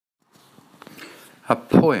A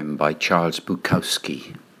poem by Charles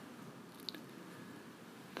Bukowski.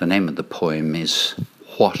 The name of the poem is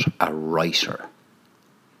What a Writer.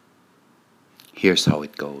 Here's how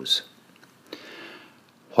it goes.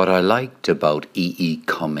 What I liked about E.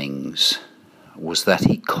 Cummings was that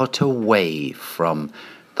he cut away from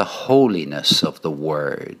the holiness of the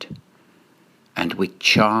word, and with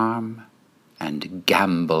charm and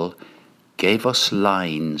gambol gave us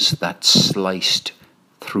lines that sliced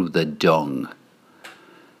through the dung.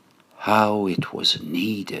 How it was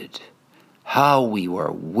needed, how we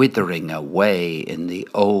were withering away in the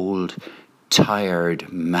old,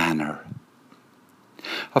 tired manner.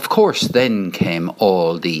 Of course, then came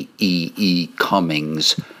all the E.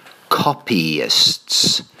 Cummings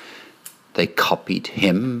copyists. They copied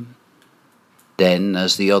him, then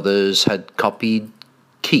as the others had copied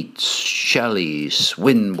Keats, Shelley,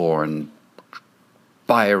 Swinburne,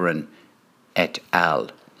 Byron, et al.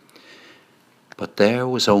 But there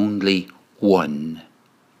was only one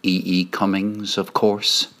E. Cummings, of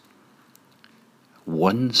course.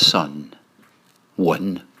 One sun,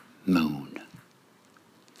 one moon.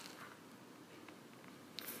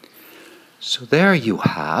 So there you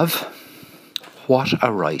have What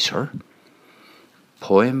a Writer,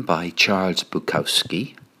 poem by Charles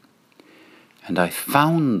Bukowski. And I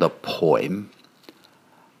found the poem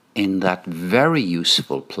in that very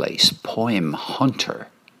useful place,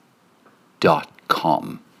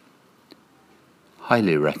 poemhunter.com.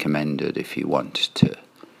 Highly recommended if you want to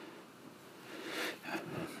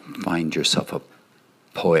find yourself a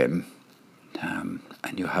poem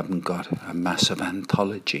and you haven't got a massive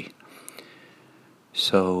anthology.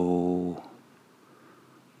 So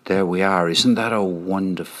there we are. Isn't that a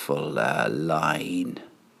wonderful line?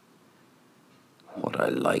 What I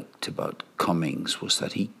liked about Cummings was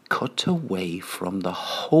that he cut away from the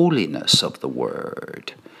holiness of the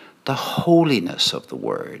word. The holiness of the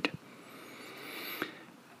word.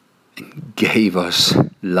 And gave us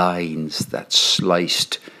lines that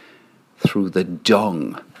sliced through the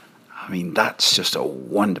dung. I mean, that's just a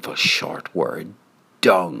wonderful short word.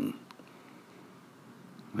 Dung.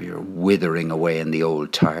 We are withering away in the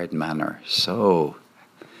old tired manner. So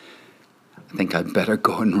I think I'd better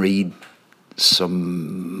go and read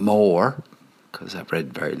some more, because I've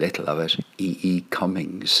read very little of it. E.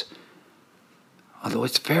 Cummings. Although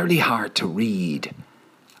it's fairly hard to read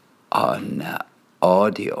on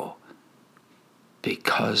audio,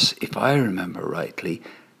 because if I remember rightly,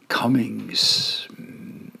 Cummings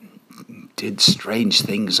did strange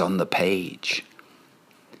things on the page.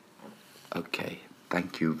 Okay,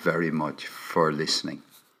 thank you very much for listening.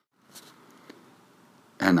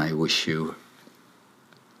 And I wish you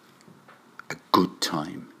a good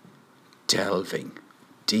time delving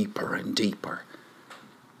deeper and deeper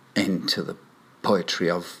into the poetry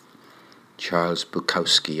of Charles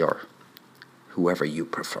Bukowski, or whoever you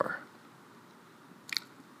prefer.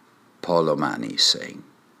 Paul O'Mahony saying,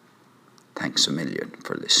 thanks a million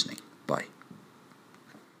for listening. Bye.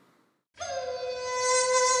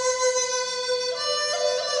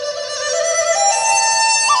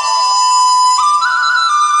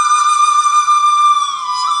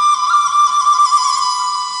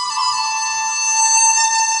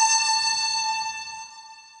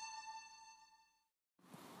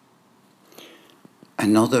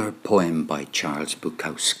 Another poem by Charles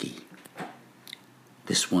Bukowski.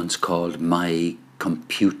 This one's called My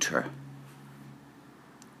Computer.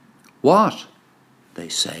 What? They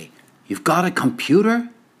say. You've got a computer?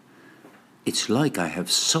 It's like I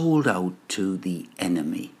have sold out to the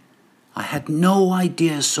enemy. I had no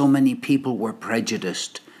idea so many people were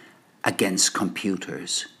prejudiced against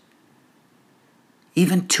computers.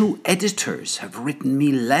 Even 2 editors have written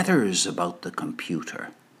me letters about the computer.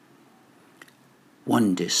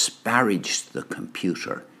 One disparaged the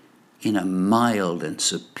computer in a mild and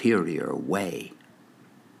superior way.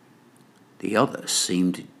 The other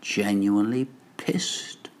seemed genuinely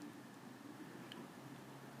pissed.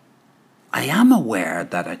 I am aware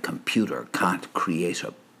that a computer can't create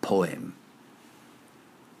a poem,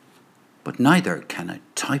 but neither can a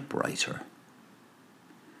typewriter.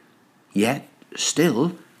 Yet,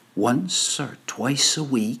 still, once or twice a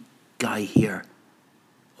week, I hear,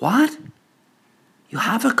 "What? You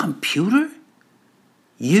have a computer?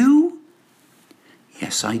 You?"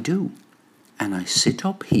 Yes, I do. And I sit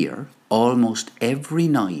up here almost every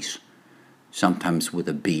night, sometimes with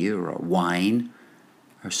a beer or wine,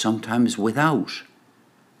 or sometimes without.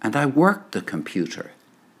 And I work the computer.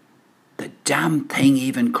 The damn thing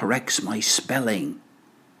even corrects my spelling.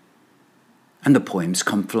 And the poems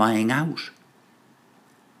come flying out.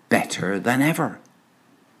 Better than ever.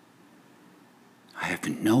 I have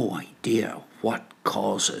no idea what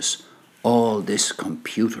causes all this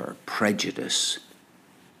computer prejudice.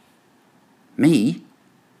 Me,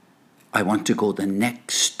 I want to go the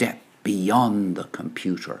next step beyond the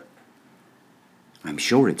computer. I'm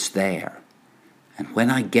sure it's there, and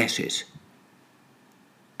when I get it,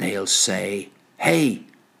 they'll say, "Hey,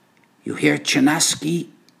 you hear Chinaski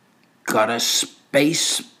got a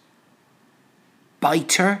space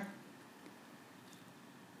biter?"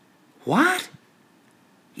 What?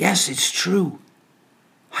 Yes, it's true.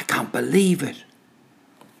 I can't believe it.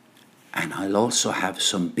 And I'll also have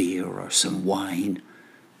some beer or some wine,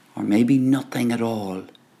 or maybe nothing at all.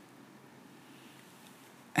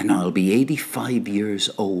 And I'll be 85 years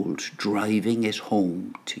old driving it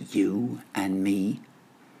home to you and me,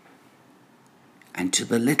 and to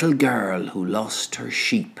the little girl who lost her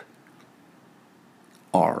sheep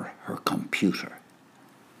or her computer.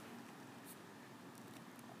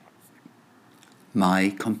 My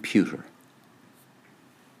Computer.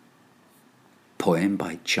 Poem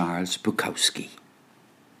by Charles Bukowski.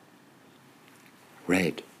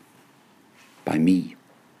 Read by me,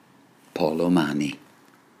 Paul O'Mahony.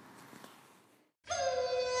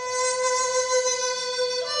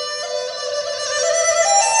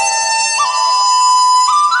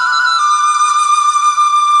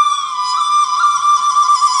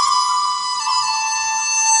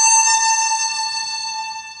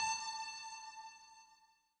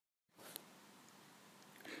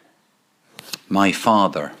 My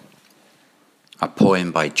Father, a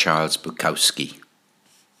poem by Charles Bukowski.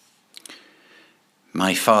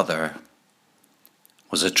 My father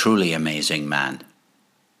was a truly amazing man.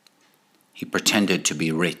 He pretended to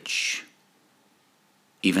be rich,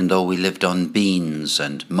 even though we lived on beans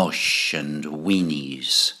and mush and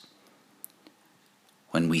weenies.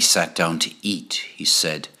 When we sat down to eat, he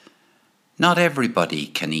said, "Not everybody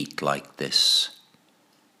can eat like this."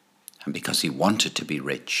 And because he wanted to be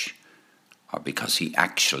rich, or because he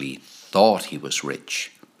actually thought he was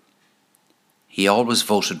rich, he always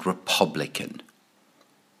voted Republican.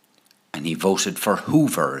 And he voted for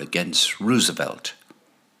Hoover against Roosevelt.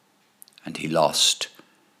 And he lost.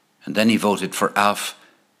 And then he voted for Alf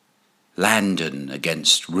Landon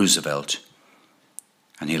against Roosevelt.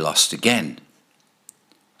 And he lost again,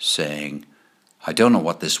 saying, "I don't know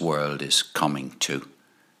what this world is coming to.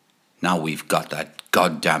 Now we've got that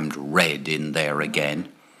goddamned red in there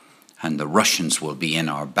again. And the Russians will be in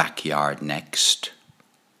our backyard next."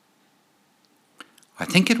 I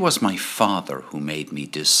think it was my father who made me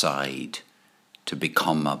decide to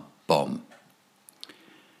become a bum.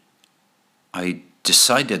 I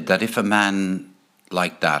decided that if a man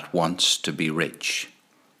like that wants to be rich,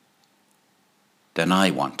 then I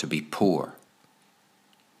want to be poor.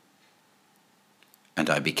 And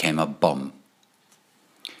I became a bum.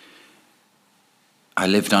 I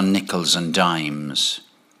lived on nickels and dimes,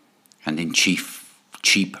 and in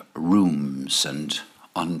cheap rooms and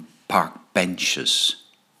on park benches.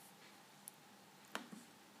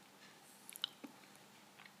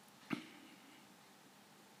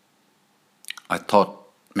 I thought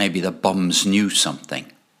maybe the bums knew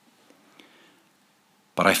something,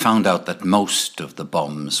 but I found out that most of the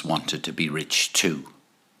bums wanted to be rich too.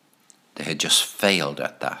 They had just failed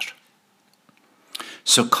at that.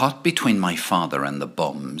 So caught between my father and the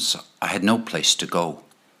bums, I had no place to go.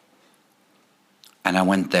 And I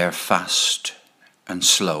went there fast and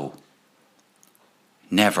slow.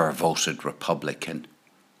 Never voted Republican.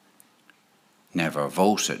 Never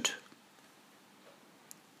voted.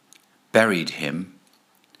 Buried him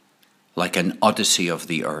like an odyssey of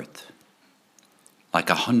the earth, like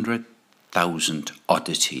 100,000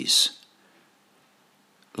 oddities,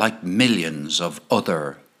 like millions of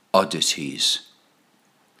other oddities,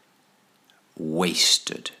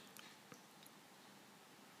 wasted.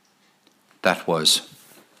 That was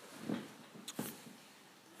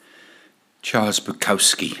Charles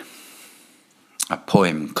Bukowski, a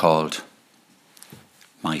poem called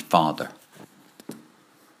My Father,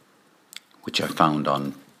 which I found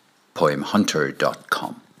on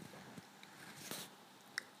poemhunter.com.